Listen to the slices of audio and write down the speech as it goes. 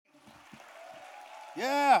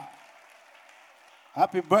Yeah.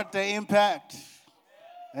 Happy birthday, Impact.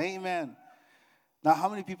 Amen. Now, how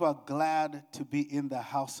many people are glad to be in the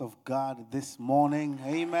house of God this morning?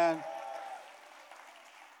 Amen.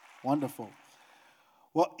 Wonderful.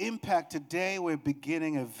 Well, Impact, today we're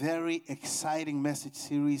beginning a very exciting message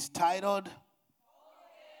series titled,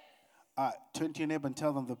 turn to your neighbor and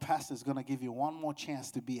tell them the pastor is going to give you one more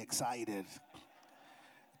chance to be excited.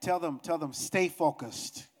 Tell them, stay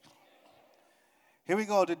focused. Here we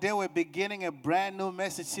go. Today we're beginning a brand new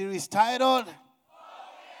message series titled,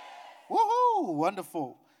 Woohoo!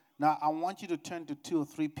 Wonderful. Now, I want you to turn to 2 or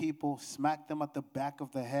 3 people, smack them at the back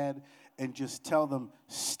of the head, and just tell them,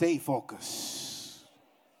 stay focused.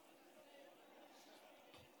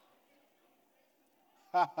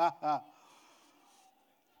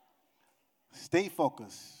 Stay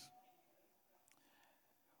focused.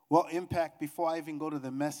 Well, Impact, before I even go to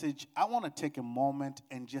the message, I want to take a moment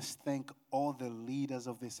and just thank all the leaders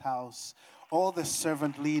of this house, all the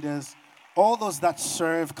servant leaders, all those that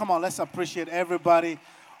serve. Come on, let's appreciate everybody.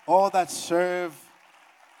 All that serve.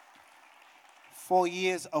 4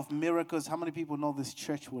 years of miracles. How many people know this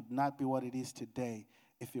church would not be what it is today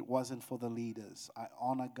if it wasn't for the leaders? I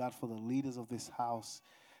honor God for the leaders of this house.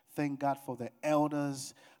 Thank God for the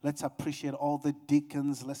elders. Let's appreciate all the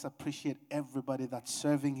deacons. Let's appreciate everybody that's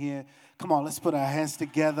serving here. Come on, let's put our hands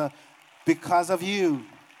together. Because of you,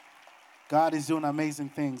 God is doing amazing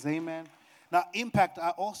things. Amen. Now, Impact, I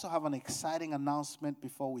also have an exciting announcement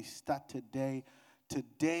before we start today.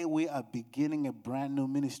 Today, we are beginning a brand new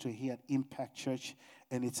ministry here at Impact Church,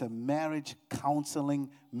 and it's a marriage counseling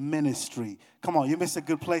ministry. Come on, you missed a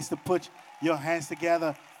good place to put your hands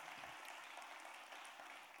together.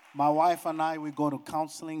 My wife and I, we go to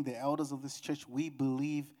counseling. The elders of this church, we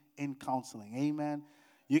believe in counseling. Amen.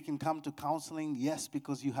 You can come to counseling, yes,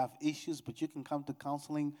 because you have issues, but you can come to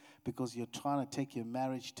counseling because you're trying to take your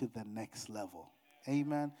marriage to the next level.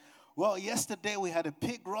 Amen. Well, yesterday we had a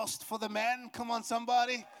pig roast for the men. Come on,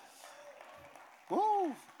 somebody.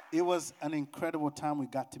 Woo. It was an incredible time. We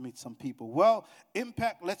got to meet some people. Well,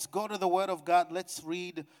 Impact, let's go to the Word of God. Let's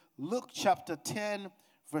read Luke chapter 10.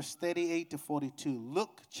 Verse 38 to 42.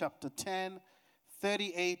 Luke chapter 10,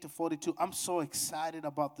 38 to 42. I'm so excited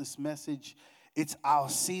about this message. It's our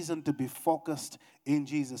season to be focused in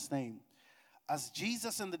Jesus' name. As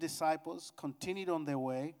Jesus and the disciples continued on their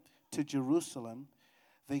way to Jerusalem,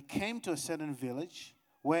 they came to a certain village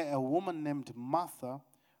where a woman named Martha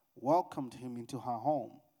welcomed him into her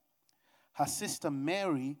home. Her sister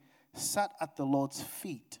Mary sat at the Lord's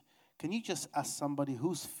feet. Can you just ask somebody,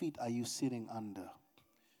 whose feet are you sitting under?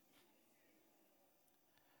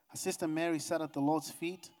 Her sister Mary sat at the Lord's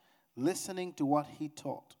feet, listening to what he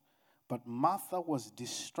taught. But Martha was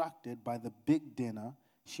distracted by the big dinner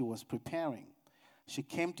she was preparing. She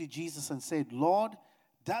came to Jesus and said, Lord,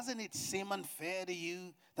 doesn't it seem unfair to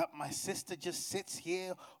you that my sister just sits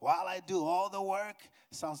here while I do all the work?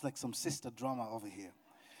 Sounds like some sister drama over here.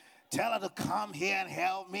 Tell her to come here and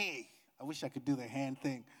help me. I wish I could do the hand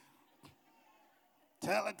thing.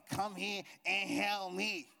 Tell her to come here and help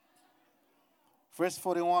me. Verse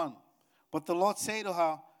 41, but the Lord said to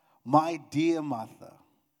her, my dear Martha,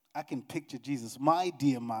 I can picture Jesus, my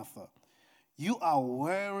dear Martha, you are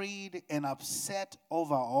worried and upset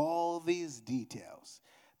over all these details.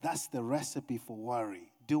 That's the recipe for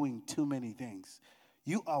worry, doing too many things.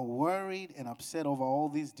 You are worried and upset over all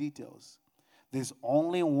these details. There's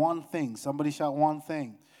only one thing, somebody shout one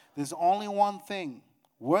thing. There's only one thing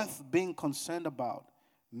worth being concerned about.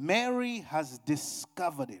 Mary has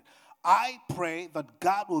discovered it. I pray that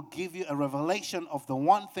God will give you a revelation of the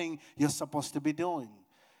one thing you're supposed to be doing.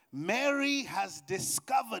 Mary has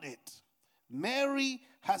discovered it. Mary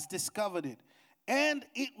has discovered it. And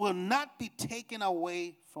it will not be taken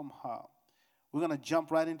away from her. We're going to jump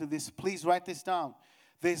right into this. Please write this down.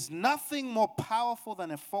 There's nothing more powerful than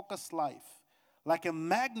a focused life. Like a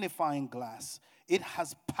magnifying glass, it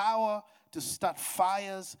has power to start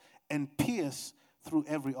fires and pierce through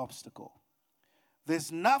every obstacle.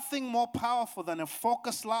 There's nothing more powerful than a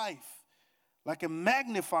focused life. Like a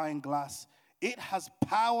magnifying glass, it has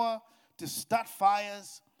power to start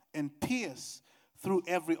fires and pierce through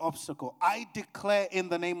every obstacle. I declare in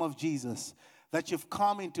the name of Jesus that you've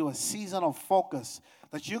come into a season of focus,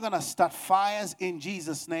 that you're going to start fires in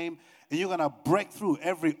Jesus' name, and you're going to break through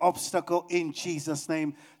every obstacle in Jesus'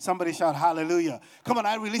 name. Somebody shout hallelujah. Come on,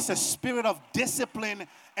 I release a spirit of discipline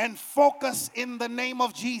and focus in the name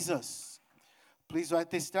of Jesus. Please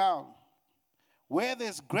write this down. Where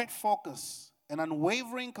there's great focus and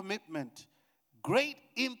unwavering commitment, great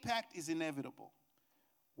impact is inevitable.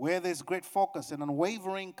 Where there's great focus and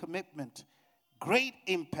unwavering commitment, great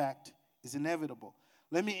impact is inevitable.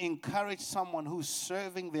 Let me encourage someone who's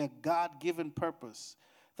serving their God-given purpose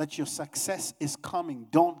that your success is coming.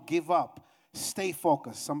 Don't give up. Stay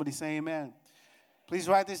focused. Somebody say amen. Please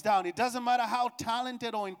write this down. It doesn't matter how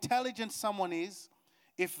talented or intelligent someone is.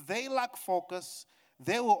 If they lack focus,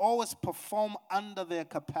 they will always perform under their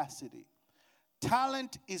capacity.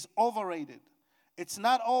 Talent is overrated. It's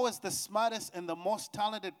not always the smartest and the most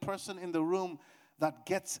talented person in the room that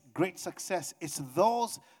gets great success. It's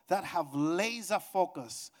those that have laser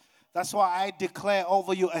focus. That's why I declare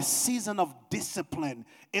over you a season of discipline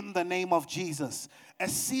in the name of Jesus. A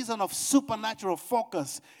season of supernatural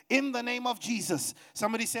focus in the name of Jesus.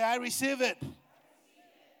 Somebody say, I receive it.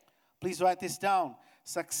 Please write this down.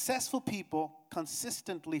 Successful people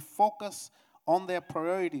consistently focus on their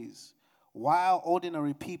priorities, while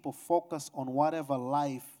ordinary people focus on whatever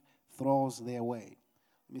life throws their way.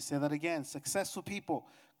 Let me say that again. Successful people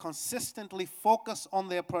consistently focus on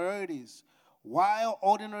their priorities, while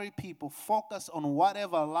ordinary people focus on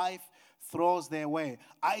whatever life throws their way.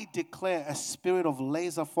 I declare a spirit of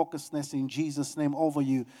laser focusedness in Jesus' name over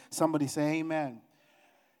you. Somebody say amen.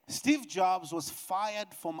 Steve Jobs was fired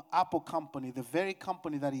from Apple Company, the very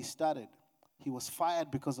company that he started. He was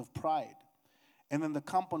fired because of pride. And then the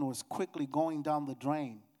company was quickly going down the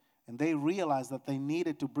drain. And they realized that they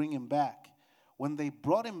needed to bring him back. When they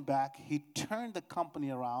brought him back, he turned the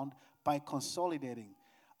company around by consolidating.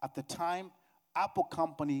 At the time, Apple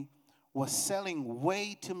Company was selling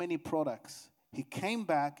way too many products. He came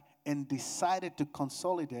back and decided to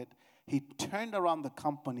consolidate. He turned around the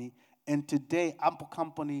company, and today Apple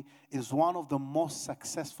Company is one of the most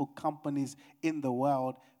successful companies in the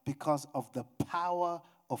world because of the power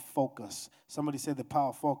of focus. Somebody said the power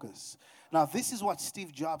of focus. Now, this is what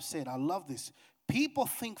Steve Jobs said. I love this. People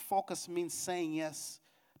think focus means saying yes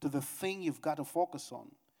to the thing you've got to focus on.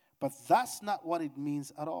 But that's not what it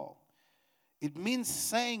means at all. It means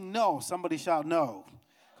saying no. Somebody shout no.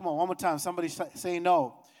 Come on, one more time. Somebody say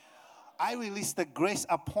no. I release the grace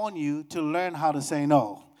upon you to learn how to say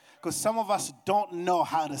no. Because some of us don't know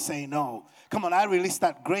how to say no. Come on, I release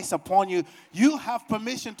that grace upon you. You have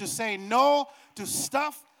permission to say no to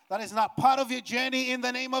stuff that is not part of your journey in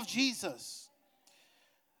the name of Jesus.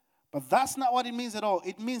 But that's not what it means at all.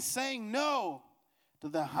 It means saying no to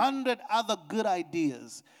the 100 other good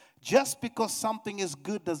ideas. Just because something is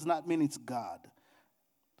good does not mean it's God.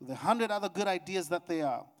 To the 100 other good ideas that they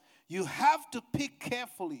are. You have to pick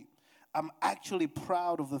carefully. I'm actually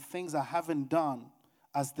proud of the things I haven't done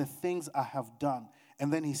as the things I have done.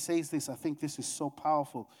 And then he says this, I think this is so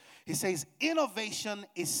powerful. He says, innovation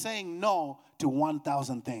is saying no to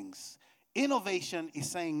 1,000 things. Innovation is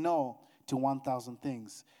saying no to 1,000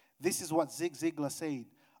 things. This is what Zig Ziglar said.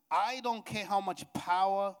 I don't care how much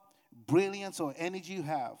power, brilliance, or energy you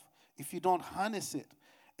have. If you don't harness it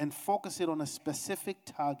and focus it on a specific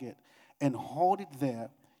target and hold it there,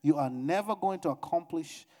 you are never going to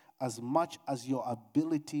accomplish as much as your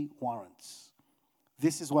ability warrants.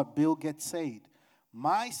 This is what Bill Gates said.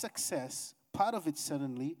 My success, part of it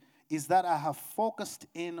certainly, is that I have focused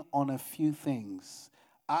in on a few things.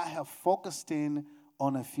 I have focused in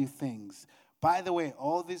on a few things. By the way,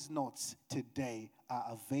 all these notes today are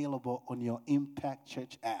available on your Impact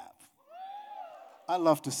Church app. I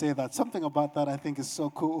love to say that. Something about that I think is so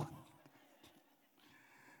cool.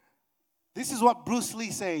 This is what Bruce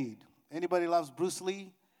Lee said. Anybody loves Bruce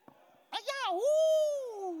Lee? Yeah,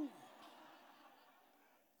 woo!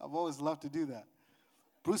 I've always loved to do that.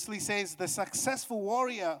 Bruce Lee says, the successful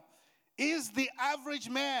warrior is the average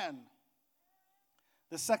man.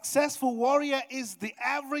 The successful warrior is the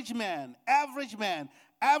average man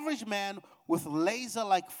with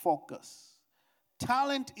laser-like focus.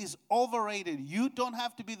 Talent is overrated. You don't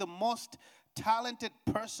have to be the most talented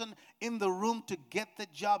person in the room to get the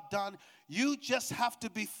job done. You just have to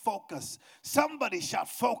be focused. Somebody shout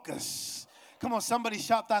focus. Come on, somebody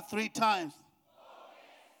shout that 3 times.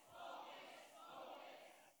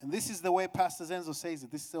 And this is the way Pastor Zenzo says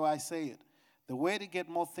it. This is the way I say it. The way to get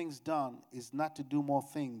more things done is not to do more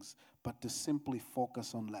things, but to simply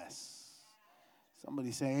focus on less.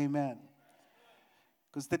 Somebody say amen.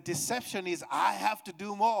 Because the deception is, I have to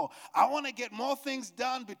do more. I want to get more things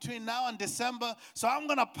done between now and December, so I'm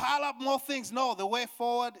going to pile up more things. No, the way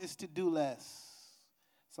forward is to do less.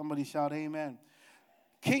 Somebody shout amen.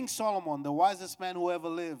 King Solomon, the wisest man who ever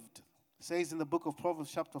lived, says in the book of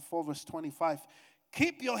Proverbs chapter 4, verse 25,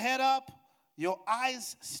 keep your head up, your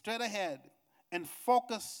eyes straight ahead, and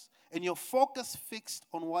your focus fixed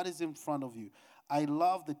on what is in front of you. I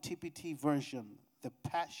love the TPT version, the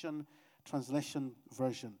Passion Translation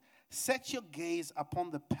version. Set your gaze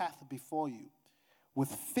upon the path before you with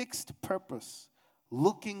fixed purpose,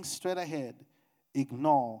 looking straight ahead,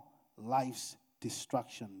 ignore life's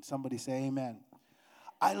distraction. Somebody say amen.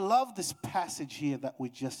 I love this passage here that we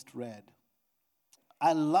just read.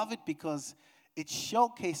 I love it because it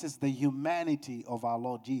showcases the humanity of our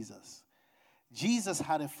Lord Jesus. Jesus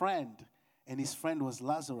had a friend, and his friend was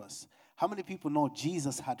Lazarus. How many people know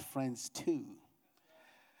Jesus had friends too?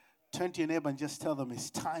 Turn to your neighbor and just tell them it's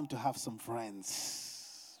time to have some friends.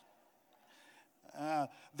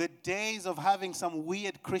 The days of having some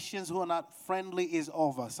weird Christians who are not friendly is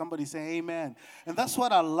over. Somebody say amen. And that's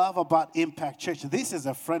what I love about Impact Church. This is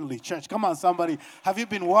a friendly church. Come on, somebody. Have you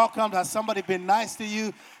been welcomed? Has somebody been nice to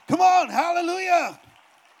you? Come on, hallelujah.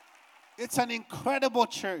 It's an incredible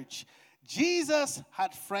church. Jesus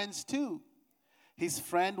had friends too. His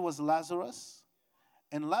friend was Lazarus.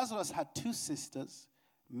 And Lazarus had two sisters,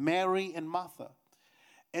 Mary and Martha.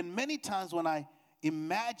 And many times when I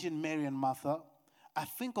imagine Mary and Martha, I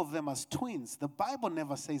think of them as twins. The Bible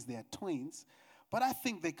never says they are twins, but I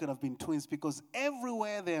think they could have been twins because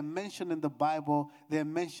everywhere they are mentioned in the Bible, they are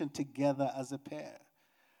mentioned together as a pair.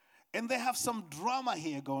 And they have some drama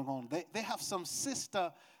here going on. They have some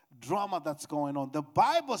sister drama that's going on. The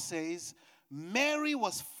Bible says Mary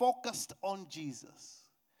was focused on Jesus.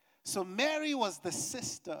 So Mary was the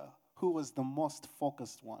sister who was the most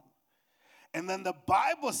focused one. And then the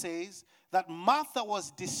Bible says that Martha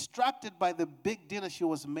was distracted by the big dinner she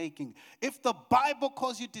was making. If the Bible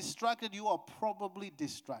calls you distracted, you are probably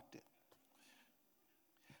distracted.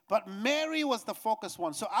 But Mary was the focused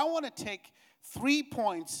one. So I want to take 3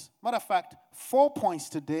 points. Matter of fact, 4 points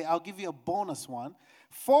today. I'll give you a bonus one.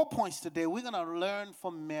 4 points today. We're going to learn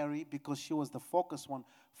from Mary because she was the focused one.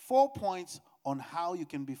 4 points on how you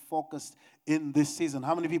can be focused in this season.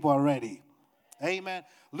 How many people are ready? Amen.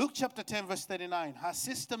 Luke chapter 10 verse 39. Her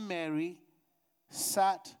sister Mary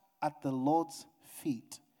sat at the Lord's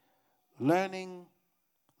feet, listening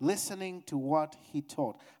to what he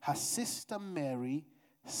taught. Her sister Mary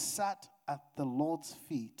sat at the Lord's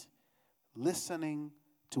feet, listening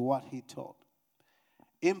to what he taught.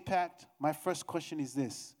 Impact, my first question is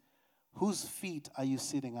this. Whose feet are you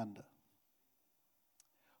sitting under?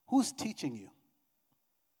 Who's teaching you?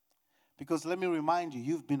 Because let me remind you,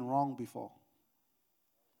 you've been wrong before.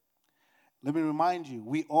 Let me remind you,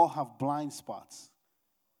 we all have blind spots.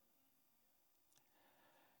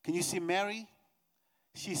 Can you see Mary?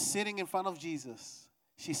 She's sitting in front of Jesus.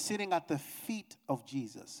 She's sitting at the feet of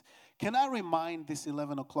Jesus. Can I remind this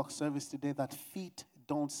 11 o'clock service today that feet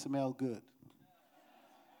don't smell good?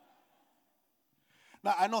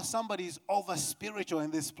 Now, I know somebody's over spiritual in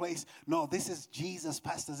this place. No, this is Jesus,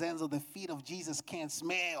 Pastor Zenzo. The feet of Jesus can't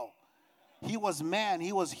smell. He was man.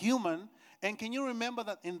 He was human. And can you remember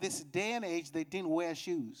that in this day and age, they didn't wear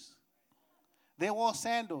shoes? They wore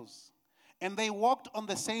sandals. And they walked on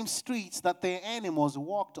the same streets that their animals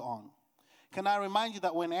walked on. Can I remind you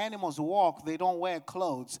that when animals walk, they don't wear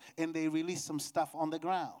clothes and they release some stuff on the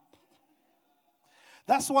ground?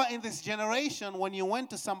 That's why in this generation, when you went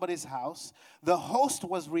to somebody's house, the host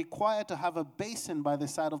was required to have a basin by the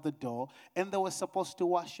side of the door, and they were supposed to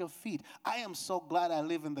wash your feet. I am so glad I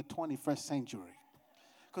live in the 21st century,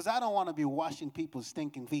 because I don't want to be washing people's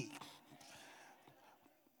stinking feet.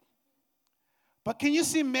 But can you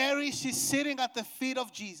see Mary? She's sitting at the feet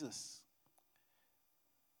of Jesus.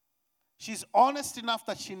 She's honest enough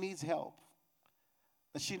that she needs help,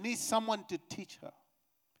 that she needs someone to teach her.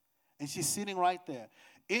 And she's sitting right there.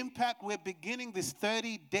 Impact, we're beginning this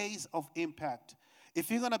 30 days of impact. If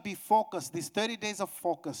you're going to be focused, these 30 days of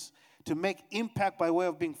focus to make impact by way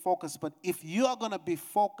of being focused. But if you are going to be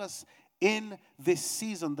focused in this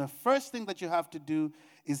season, the first thing that you have to do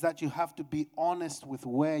is that you have to be honest with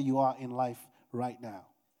where you are in life right now.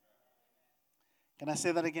 Can I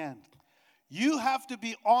say that again? You have to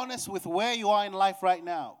be honest with where you are in life right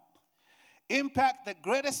now. Impact, the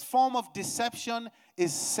greatest form of deception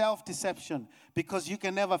is self-deception, because you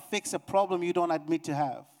can never fix a problem you don't admit to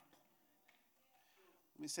have.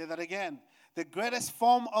 Let me say that again. The greatest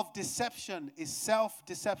form of deception is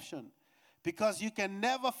self-deception, because you can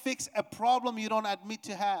never fix a problem you don't admit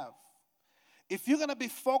to have. If you're going to be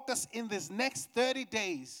focused in this next 30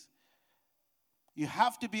 days, you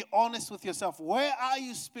have to be honest with yourself. Where are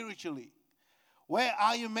you spiritually? Where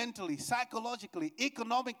are you mentally, psychologically,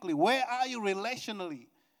 economically? Where are you relationally?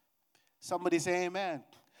 Somebody say amen.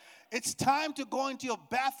 It's time to go into your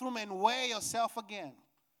bathroom and weigh yourself again.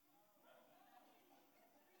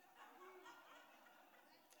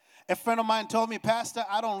 A friend of mine told me, Pastor,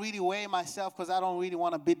 I don't really weigh myself because I don't really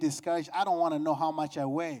want to be discouraged. I don't want to know how much I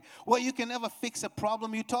weigh. Well, you can never fix a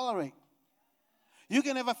problem you tolerate. You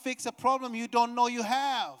can never fix a problem you don't know you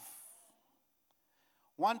have.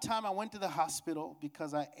 One time I went to the hospital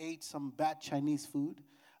because I ate some bad Chinese food.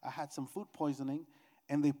 I had some food poisoning,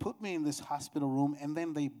 and they put me in this hospital room, and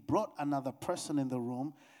then they brought another person in the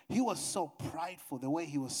room. He was so prideful, the way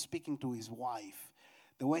he was speaking to his wife,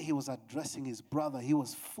 the way he was addressing his brother. He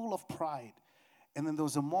was full of pride. And then there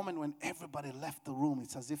was a moment when everybody left the room.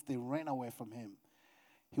 It's as if they ran away from him.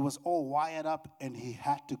 He was all wired up, and he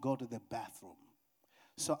had to go to the bathroom.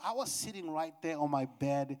 So I was sitting right there on my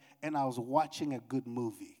bed, and I was watching a good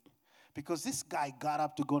movie. Because this guy got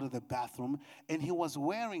up to go to the bathroom, and he was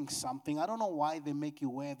wearing something. I don't know why they make you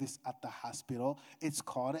wear this at the hospital. It's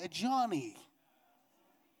called a Johnny.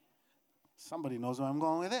 Somebody knows where I'm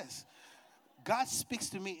going with this. God speaks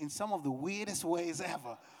to me in some of the weirdest ways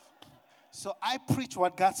ever. So I preach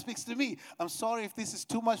what God speaks to me. I'm sorry if this is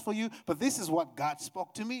too much for you, but this is what God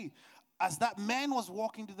spoke to me. As that man was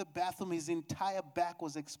walking to the bathroom, his entire back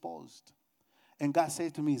was exposed. And God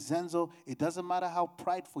said to me, Zenzo, it doesn't matter how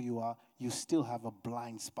prideful you are, you still have a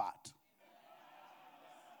blind spot.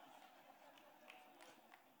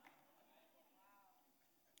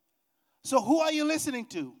 So who are you listening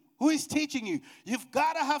to? Who is teaching you? You've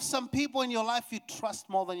got to have some people in your life you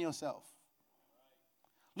trust more than yourself.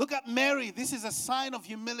 Look at Mary. This is a sign of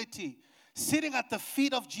humility. Sitting at the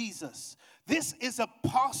feet of Jesus. This is a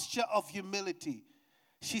posture of humility.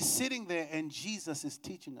 She's sitting there and Jesus is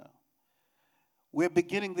teaching her. We're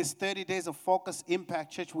beginning this 30 days of Focus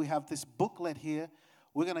Impact Church. We have this booklet here.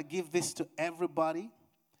 We're going to give this to everybody.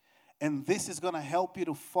 And this is going to help you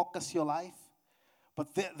to focus your life.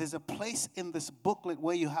 But there's a place in this booklet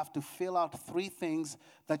where you have to fill out 3 things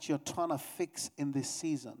that you're trying to fix in this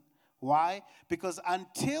season. Why? Because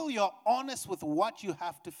until you're honest with what you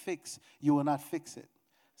have to fix, you will not fix it.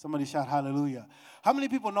 Somebody shout hallelujah. How many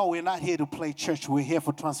people know we're not here to play church? We're here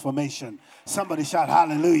for transformation. Somebody shout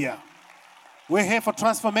hallelujah. We're here for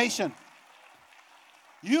transformation.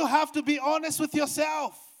 You have to be honest with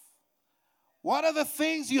yourself. What are the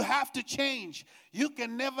things you have to change? You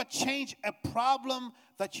can never change a problem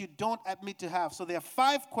that you don't admit to have. So there are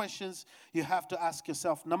 5 questions you have to ask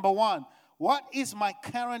yourself. Number 1, what is my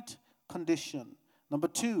current condition? Number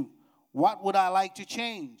 2, what would I like to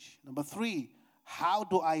change? Number 3, how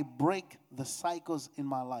do I break the cycles in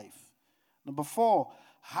my life? Number 4,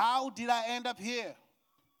 how did I end up here?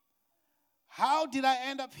 How did I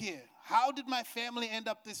end up here? How did my family end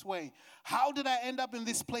up this way? How did I end up in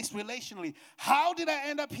this place relationally? How did I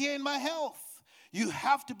end up here in my health? You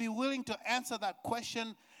have to be willing to answer that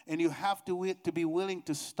question, and you have to be willing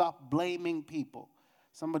to stop blaming people.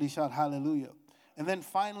 Somebody shout hallelujah. And then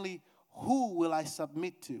finally, who will I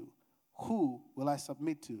submit to? Who will I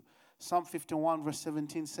submit to? Psalm 51 verse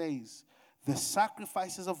 17 says, the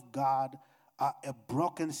sacrifices of God are a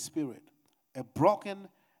broken spirit, a broken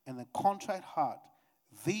and a contrite heart.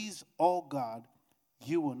 These, oh God,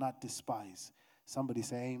 you will not despise. Somebody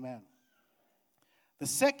say amen. The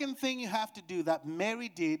second thing you have to do that Mary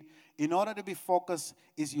did in order to be focused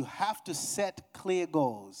is you have to set clear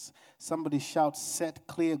goals. Somebody shout, set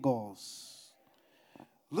clear goals.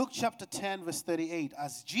 Luke chapter 10 verse 38.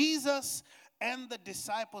 As Jesus and the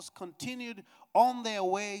disciples continued on their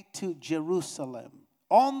way to Jerusalem.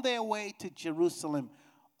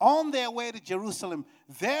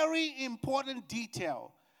 Very important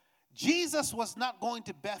detail. Jesus was not going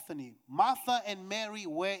to Bethany. Martha and Mary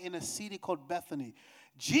were in a city called Bethany.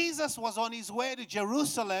 Jesus was on his way to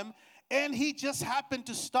Jerusalem, and he just happened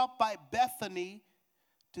to stop by Bethany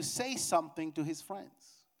to say something to his friends.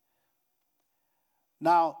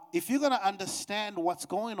 Now, if you're going to understand what's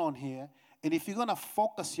going on here, and if you're going to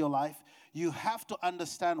focus your life, you have to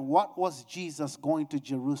understand what was Jesus going to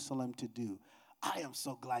Jerusalem to do. I am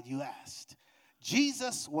so glad you asked.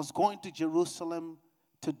 Jesus was going to Jerusalem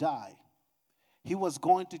to die. He was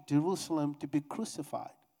going to Jerusalem to be crucified.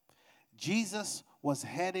 Jesus was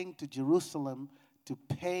heading to Jerusalem to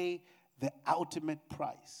pay the ultimate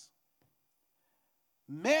price.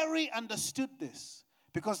 Mary understood this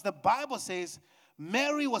because the Bible says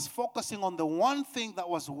Mary was focusing on the one thing that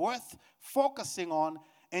was worth focusing on,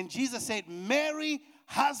 and Jesus said, Mary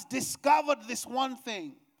has discovered this one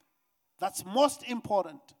thing that's most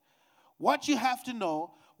important. What you have to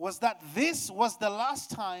know was that this was the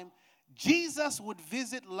last time Jesus would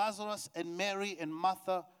visit Lazarus and Mary and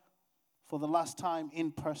Martha for the last time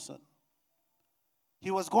in person.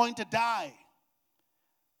 He was going to die.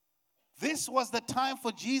 This was the time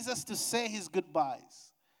for Jesus to say his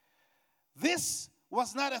goodbyes. This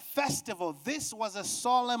was not a festival. This was a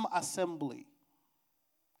solemn assembly.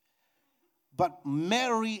 But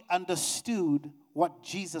Mary understood what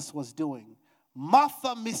Jesus was doing.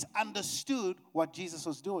 Martha misunderstood what Jesus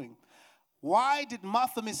was doing. Why did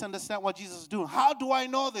Martha misunderstand what Jesus was doing? How do I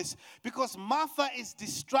know this? Because Martha is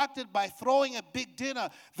distracted by throwing a big dinner.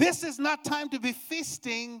 This is not time to be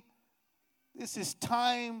feasting. This is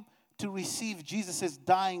time to receive Jesus'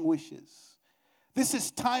 dying wishes. This is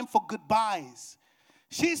time for goodbyes.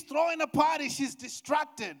 She's throwing a party. She's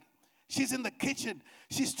distracted. She's in the kitchen.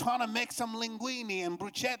 She's trying to make some linguine and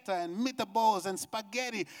bruschetta and meatballs and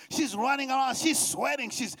spaghetti. She's running around. She's sweating.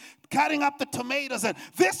 She's cutting up the tomatoes. And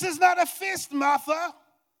this is not a feast, Martha.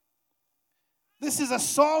 This is a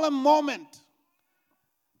solemn moment.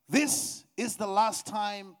 This is the last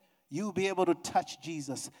time you'll be able to touch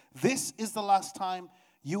Jesus. This is the last time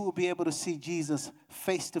you will be able to see Jesus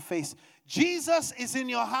face to face. Jesus is in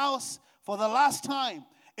your house for the last time.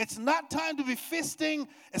 It's not time to be feasting.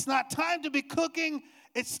 It's not time to be cooking.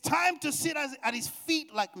 It's time to sit at his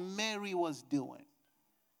feet like Mary was doing.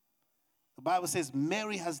 The Bible says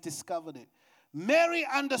Mary has discovered it. Mary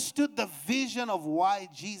understood the vision of why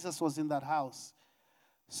Jesus was in that house.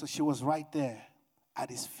 So she was right there at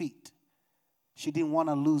his feet. She didn't want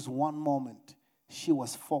to lose one moment. She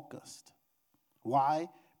was focused. Why?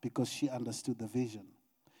 Because she understood the vision.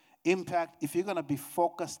 Impact, if you're going to be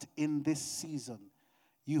focused in this season,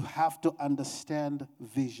 you have to understand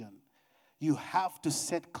vision. You have to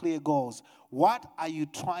set clear goals. What are you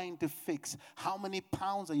trying to fix? How many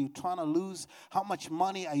pounds are you trying to lose? How much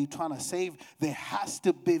money are you trying to save? There has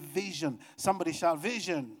to be vision. Somebody shout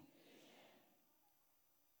vision.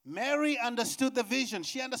 Mary understood the vision.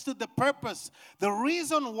 She understood the purpose, the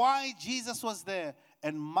reason why Jesus was there.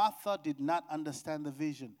 And Martha did not understand the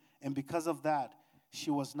vision. And because of that, she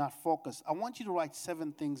was not focused. I want you to write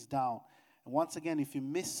 7 things down. And once again, if you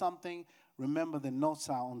miss something, remember the notes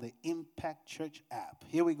are on the Impact Church app.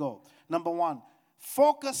 Here we go. Number 1,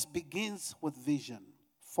 focus begins with vision.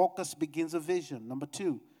 Focus begins with vision. Number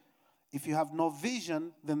 2, if you have no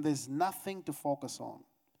vision, then there's nothing to focus on.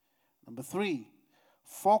 Number 3,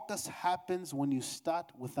 focus happens when you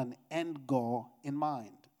start with an end goal in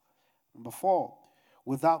mind. Number 4,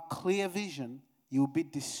 without clear vision, you'll be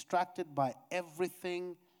distracted by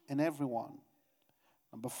everything and everyone.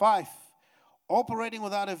 Number 5, operating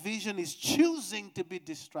without a vision is choosing to be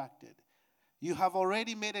distracted. You have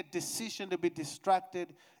already made a decision to be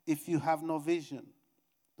distracted if you have no vision.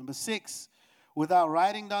 Number 6, without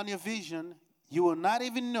writing down your vision, you will not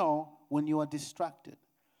even know when you are distracted.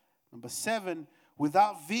 Number 7,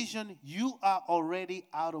 without vision, you are already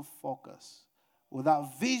out of focus.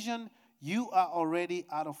 Without vision, you are already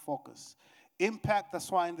out of focus. Impact,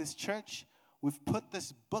 that's why in this church, we've put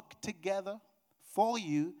this book together for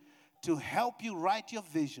you to help you write your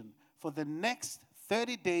vision. For the next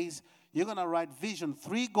 30 days, you're going to write vision,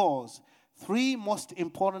 3 goals, 3 most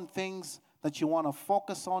important things that you want to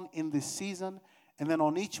focus on in this season. And then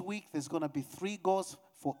on each week, there's going to be 3 goals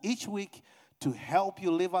for each week to help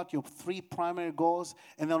you live out your 3 primary goals.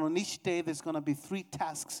 And then on each day, there's going to be 3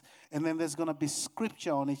 tasks. And then there's going to be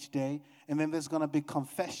scripture on each day. And then there's going to be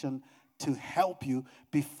confession to help you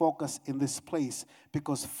be focused in this place.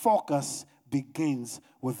 Because focus begins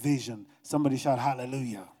with vision. Somebody shout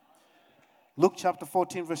hallelujah. Luke chapter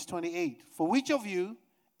 14, verse 28. For which of you,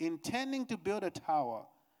 intending to build a tower,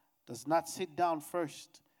 does not sit down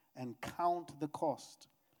first and count the cost,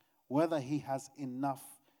 whether he has enough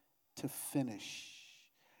to finish?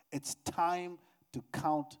 It's time to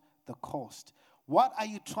count the cost. What are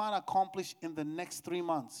you trying to accomplish in the next 3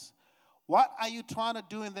 months? What are you trying to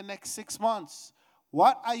do in the next 6 months?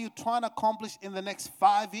 What are you trying to accomplish in the next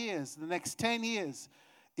 5 years, the next 10 years?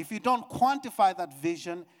 If you don't quantify that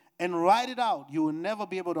vision and write it out, you will never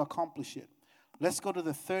be able to accomplish it. Let's go to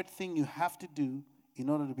the 3rd thing you have to do in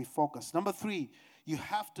order to be focused. Number 3, you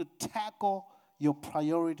have to tackle your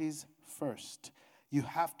priorities first. You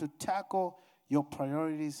have to tackle your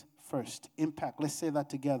priorities first. Impact, let's say that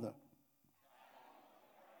together.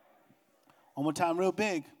 One more time, real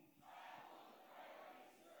big.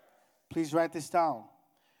 Please write this down.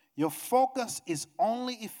 Your focus is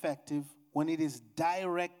only effective when it is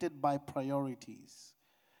directed by priorities.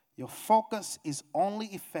 Your focus is only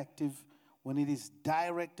effective when it is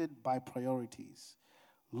directed by priorities.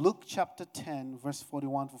 Luke chapter 10, verse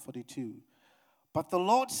 41 to 42. But the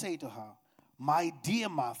Lord said to her, my dear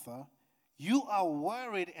Martha, you are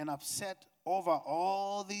worried and upset over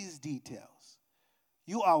all these details.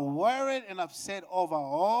 You are worried and upset over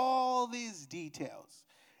all these details.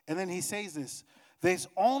 And then he says this, there's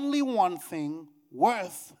only one thing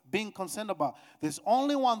worth being concerned about. There's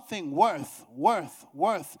only one thing worth.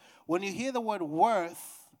 When you hear the word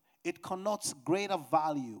worth, it connotes greater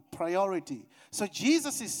value, priority. So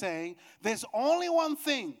Jesus is saying there's only one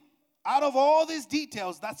thing out of all these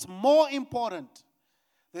details that's more important.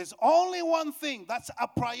 There's only one thing that's a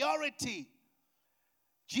priority.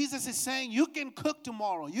 Jesus is saying you can cook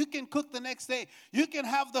tomorrow. You can cook the next day. You can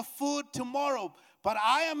have the food tomorrow. But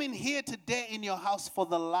I am in here today in your house for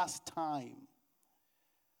the last time.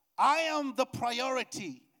 I am the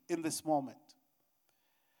priority in this moment.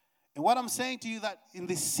 And what I'm saying to you that in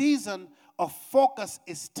this season of focus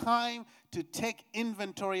is time to take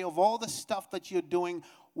inventory of all the stuff that you're doing.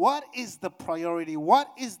 What is the priority?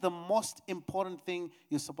 What is the most important thing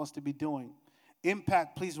you're supposed to be doing?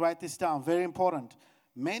 Impact, please write this down. Very important.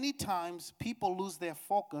 Many times people lose their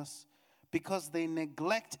focus because they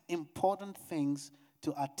neglect important things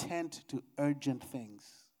to attend to urgent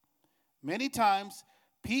things. Many times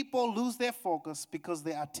people lose their focus because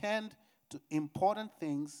they attend to important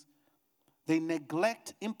things. They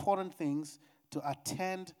neglect important things to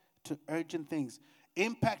attend to urgent things.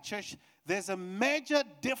 Impact Church, there's a major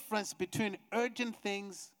difference between urgent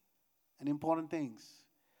things and important things.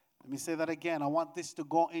 Let me say that again. I want this to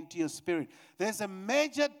go into your spirit. There's a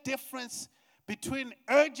major difference between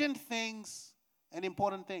urgent things and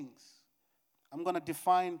important things. I'm going to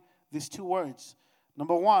define these two words.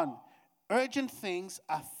 Number one, urgent things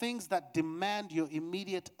are things that demand your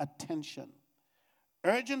immediate attention.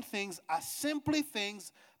 Urgent things are simply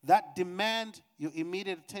things that demand your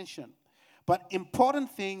immediate attention. But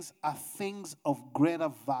important things are things of greater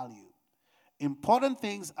value. Important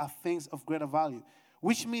things are things of greater value.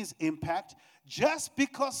 Which means impact. Just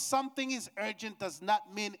because something is urgent does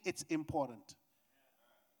not mean it's important.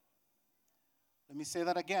 Let me say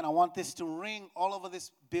that again. I want this to ring all over this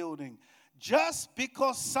building. Just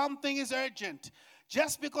because something is urgent,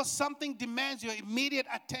 just because something demands your immediate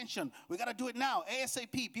attention, we got to do it now.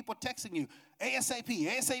 ASAP, people texting you. ASAP,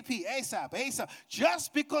 ASAP, ASAP, ASAP.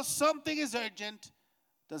 Just because something is urgent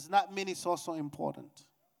does not mean it's also important.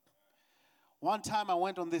 One time I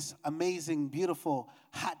went on this amazing, beautiful,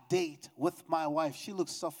 hot date with my wife. She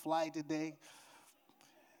looks so fly today.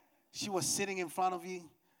 She was sitting in front of you,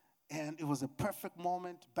 and it was a perfect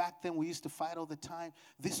moment. Back then, we used to fight all the time.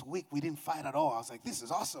 This week, we didn't fight at all. I was like, this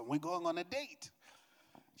is awesome. We're going on a date.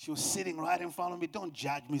 She was sitting right in front of me. Don't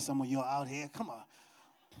judge me, some of you out here. Come on.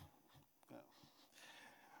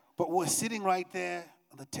 But we're sitting right there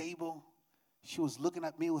on the table. She was looking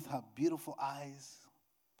at me with her beautiful eyes.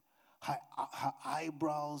 Her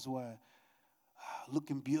eyebrows were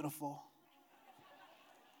looking beautiful,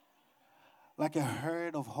 like a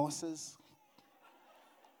herd of horses.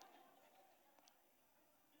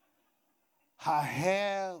 Her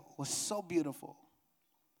hair was so beautiful,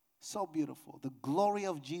 so beautiful. The glory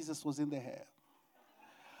of Jesus was in the hair.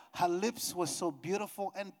 Her lips were so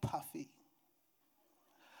beautiful and puffy.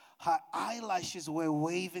 Her eyelashes were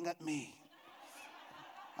waving at me.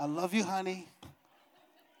 I love you, honey.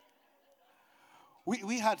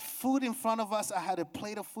 We had food in front of us. I had a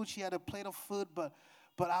plate of food. She had a plate of food, but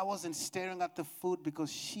I wasn't staring at the food because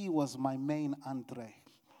she was my main entree.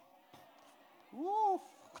 Woo.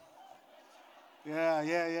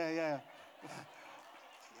 Yeah.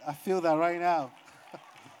 I feel that right now.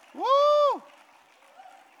 Woo!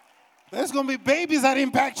 There's going to be babies at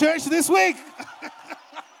Impact Church this week.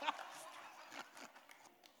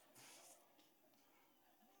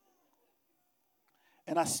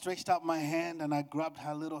 And I stretched out my hand and I grabbed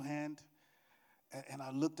her little hand and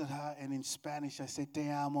I looked at her, and in Spanish I said, "Te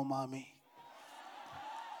amo, mami."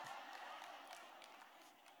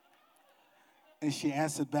 And she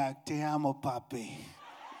answered back, "Te amo, papi."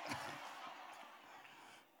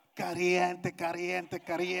 Caliente, caliente,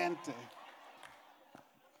 caliente.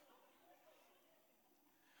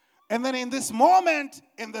 And then in this moment,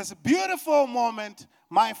 in this beautiful moment,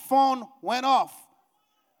 my phone went off.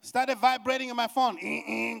 Started vibrating in my phone.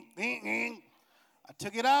 I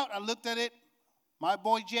took it out. I looked at it. My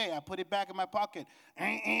boy Jay. I put it back in my pocket.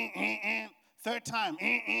 Third time.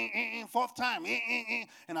 Fourth time.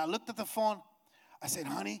 And I looked at the phone. I said,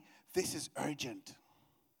 "Honey, this is urgent.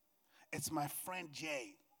 It's my friend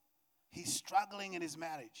Jay. He's struggling in his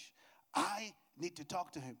marriage. I need to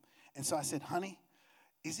talk to him." And so I said, "Honey,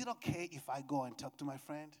 is it okay if I go and talk to my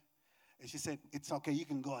friend?" And she said, "It's okay. You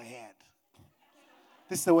can go ahead."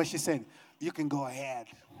 This is the way she said, "You can go ahead."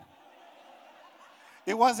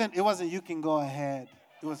 It wasn't "you can go ahead."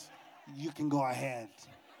 It was, "You can go ahead."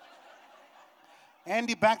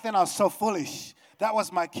 Andy, back then I was so foolish. That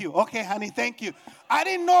was my cue. "Okay, honey, thank you." I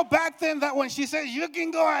didn't know back then that when she says, "You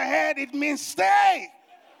can go ahead," it means stay.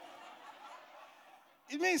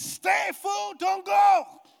 It means stay, fool, don't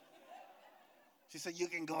go. She said, "You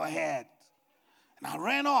can go ahead." And I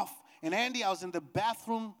ran off. And Andy, I was in the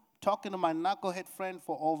bathroom talking to my knucklehead friend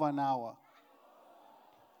for over an hour.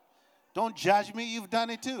 Don't judge me. You've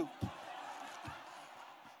done it too.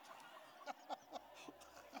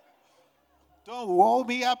 Don't roll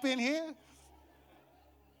me up in here.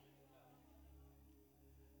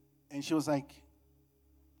 And she was like,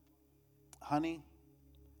 honey,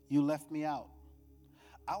 you left me out.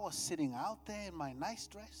 I was sitting out there in my nice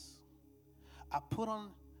dress. I put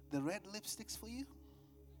on the red lipsticks for you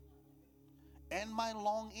and my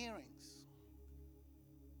long earrings.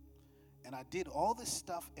 And I did all this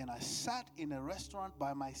stuff, and I sat in a restaurant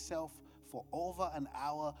by myself for over an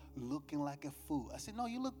hour looking like a fool. I said, no,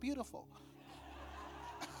 you look beautiful.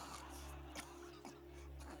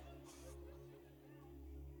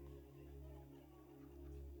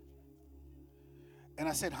 And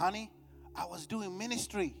I said, honey, I was doing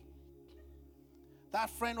ministry. That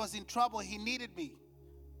friend was in trouble. He needed me.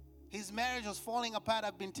 His marriage was falling apart.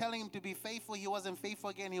 I've been telling him to be faithful. He wasn't faithful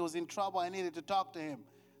again. He was in trouble. I needed to talk to him.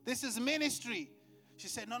 This is ministry. She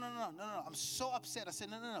said, no. I'm so upset. I said,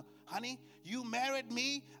 no. Honey, you married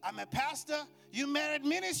me. I'm a pastor. You married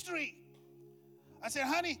ministry. I said,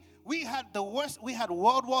 honey, we had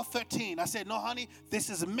World War 13. I said, no, honey,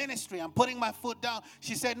 this is ministry. I'm putting my foot down.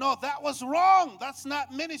 She said, no, that was wrong. That's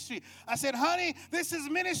not ministry. I said, honey, this is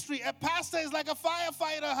ministry. A pastor is like a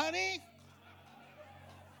firefighter, honey.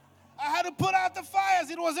 I had to put out the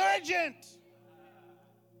fires. It was urgent.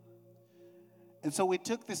 And so we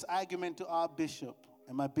took this argument to our bishop.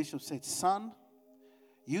 And my bishop said, son,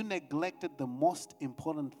 you neglected the most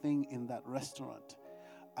important thing in that restaurant.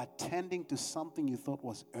 Attending to something you thought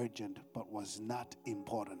was urgent but was not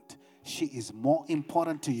important. She is more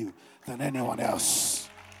important to you than anyone else.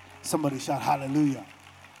 Somebody shout hallelujah.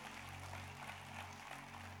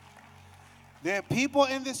 There are people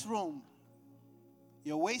in this room.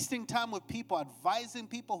 You're wasting time with people, advising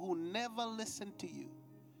people who never listen to you.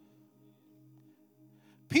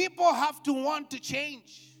 People have to want to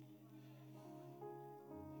change.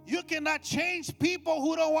 You cannot change people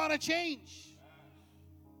who don't want to change.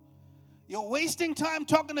 You're wasting time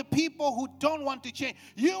talking to people who don't want to change.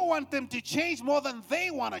 You want them to change more than they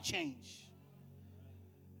want to change.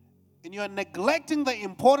 And you're neglecting the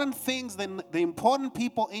important things, the important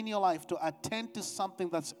people in your life to attend to something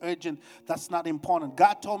that's urgent, that's not important.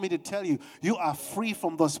 God told me to tell you, you are free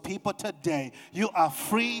from those people today. You are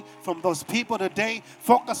free from those people today.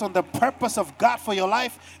 Focus on the purpose of God for your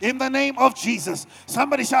life in the name of Jesus.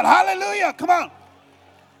 Somebody shout hallelujah. Come on.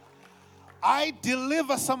 I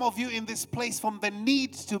deliver some of you in this place from the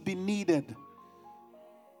need to be needed.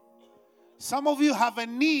 Some of you have a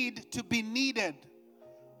need to be needed.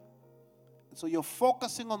 So you're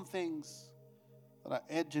focusing on things that are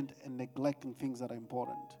urgent and neglecting things that are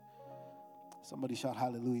important. Somebody shout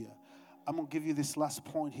hallelujah. I'm going to give you this last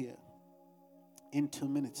point here in 2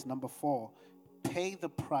 minutes. Number 4, pay the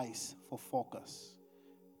price for focus.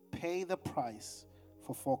 Pay the price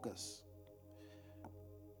for focus.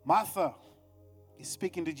 Martha is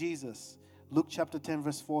speaking to Jesus. Luke chapter 10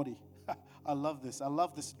 verse 40. I love this. I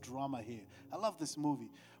love this drama here. I love this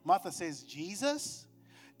movie. Martha says, Jesus,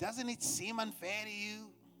 doesn't it seem unfair to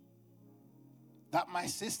you that my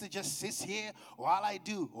sister just sits here while I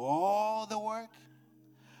do all the work?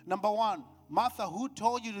 Number 1, Martha, who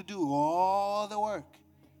told you to do all the work?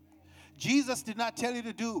 Jesus did not tell you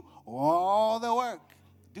to do all the work.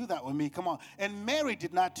 Do that with me, come on. And Mary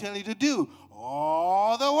did not tell you to do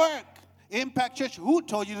all the work. Impact Church, who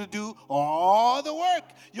told you to do all the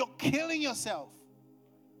work? You're killing yourself.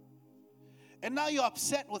 And now you're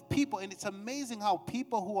upset with people, and it's amazing how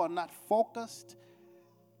people who are not focused,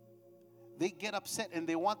 they get upset and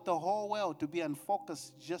they want the whole world to be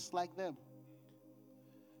unfocused just like them.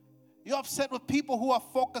 You're upset with people who are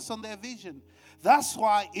focused on their vision. That's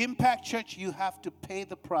why, Impact Church, you have to pay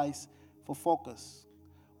the price for focus.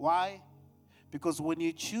 Why? Because when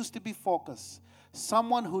you choose to be focused,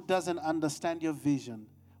 someone who doesn't understand your vision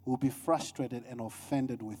will be frustrated and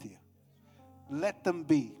offended with you. Let them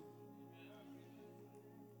be.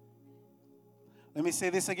 Let me say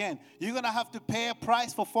this again. You're going to have to pay a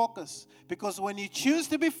price for focus. Because when you choose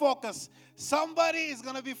to be focused, somebody is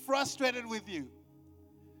going to be frustrated with you.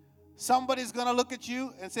 Somebody's going to look at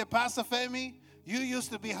you and say, Pastor Femi, you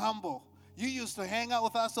used to be humble. You used to hang out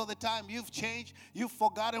with us all the time. You've changed. You've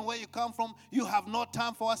forgotten where you come from. You have no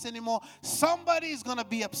time for us anymore. Somebody is going to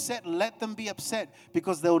be upset. Let them be upset.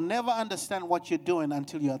 Because they'll never understand what you're doing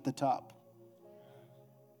until you're at the top.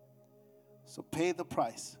 So pay the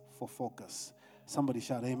price for focus. Somebody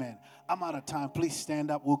shout amen. I'm out of time. Please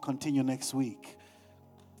stand up. We'll continue next week.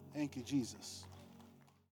 Thank you, Jesus.